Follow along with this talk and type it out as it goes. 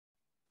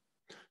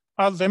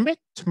a limit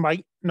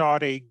might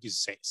not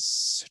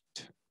exist.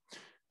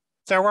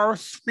 There are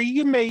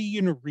three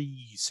main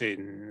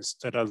reasons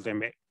that a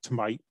limit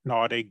might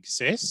not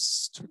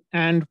exist,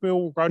 and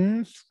we'll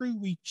run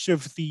through each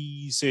of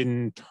these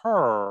in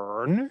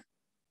turn.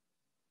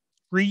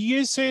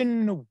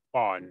 Reason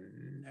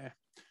 1.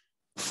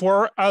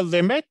 For a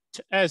limit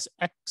as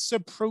x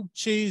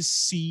approaches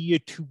c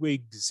to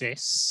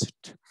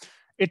exist,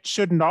 it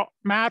should not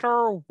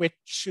matter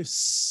which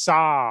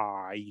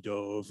side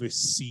of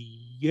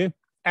c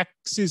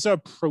x is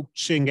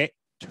approaching it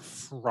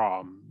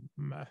from.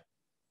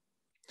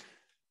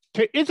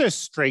 To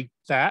illustrate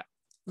that,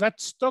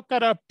 let's look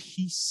at a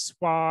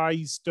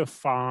piecewise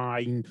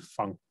defined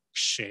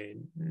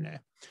function.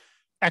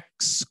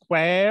 X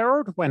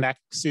squared when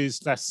x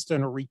is less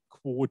than or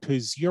equal to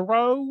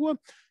 0,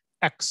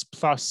 x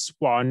plus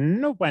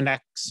 1 when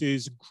x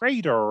is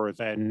greater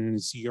than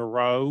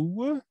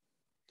 0.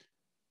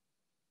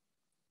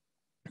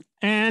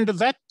 And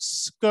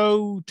let's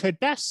go to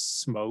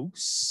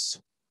Desmos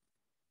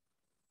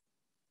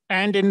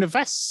and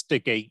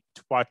investigate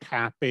what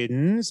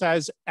happens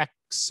as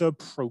x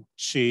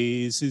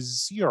approaches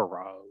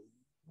 0.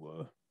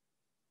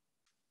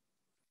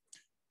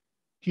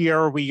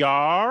 Here we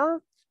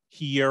are.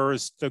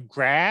 Here's the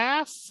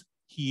graph.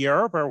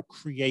 Here we'll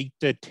create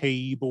a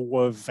table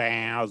of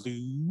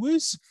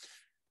values.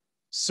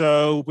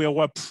 So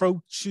we'll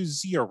approach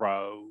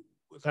 0.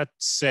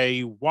 Let's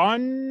say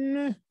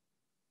 1,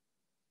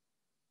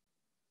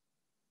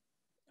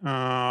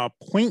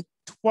 0.1,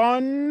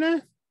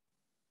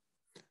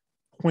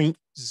 0.01,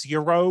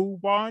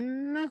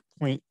 0.001,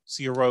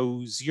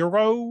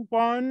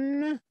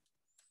 0.0001,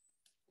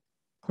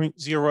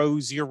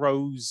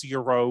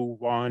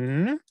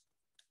 0.0001,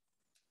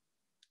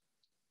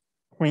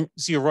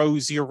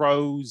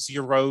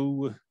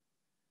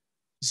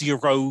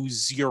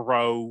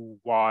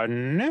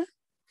 0.000001.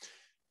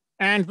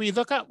 And we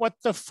look at what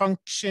the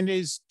function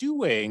is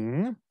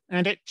doing,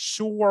 and it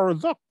sure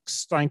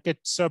looks like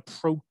it's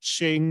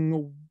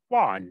approaching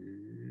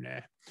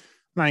 1.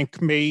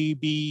 Like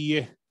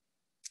maybe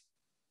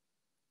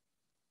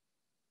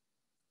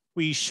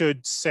we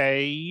should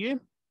say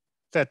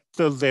that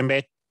the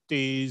limit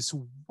is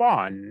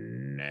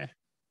 1.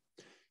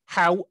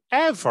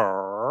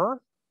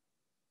 However,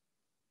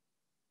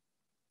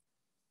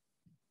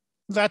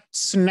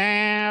 let's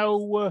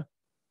now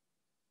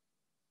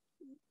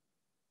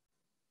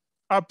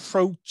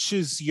approach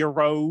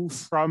 0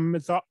 from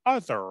the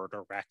other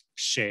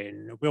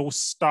direction. We'll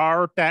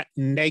start at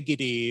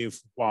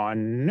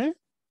 -1,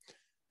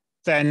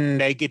 then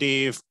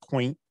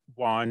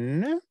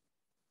 -0.1,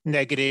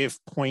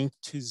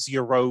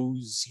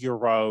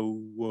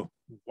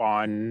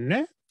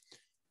 -0.001,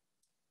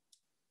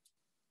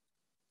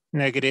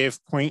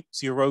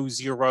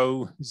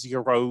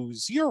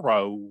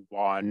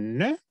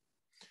 -0.00001.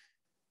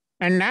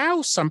 And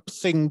now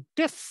something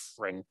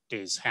different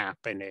is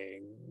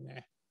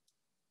happening.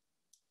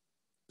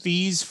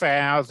 These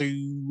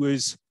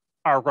values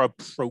are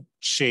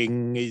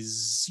approaching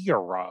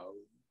 0.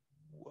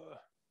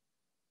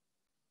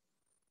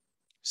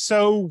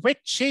 So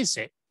which is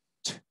it?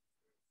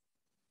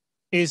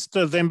 Is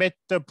the limit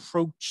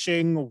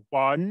approaching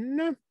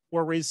 1,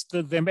 or is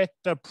the limit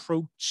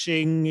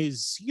approaching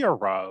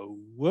 0?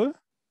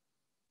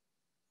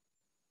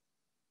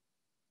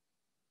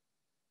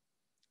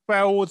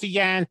 Well, the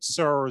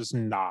answer is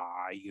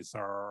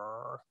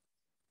neither.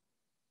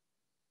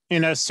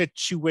 In a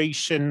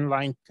situation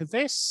like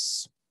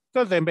this,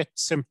 the limit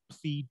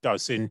simply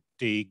doesn't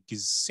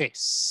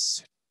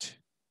exist.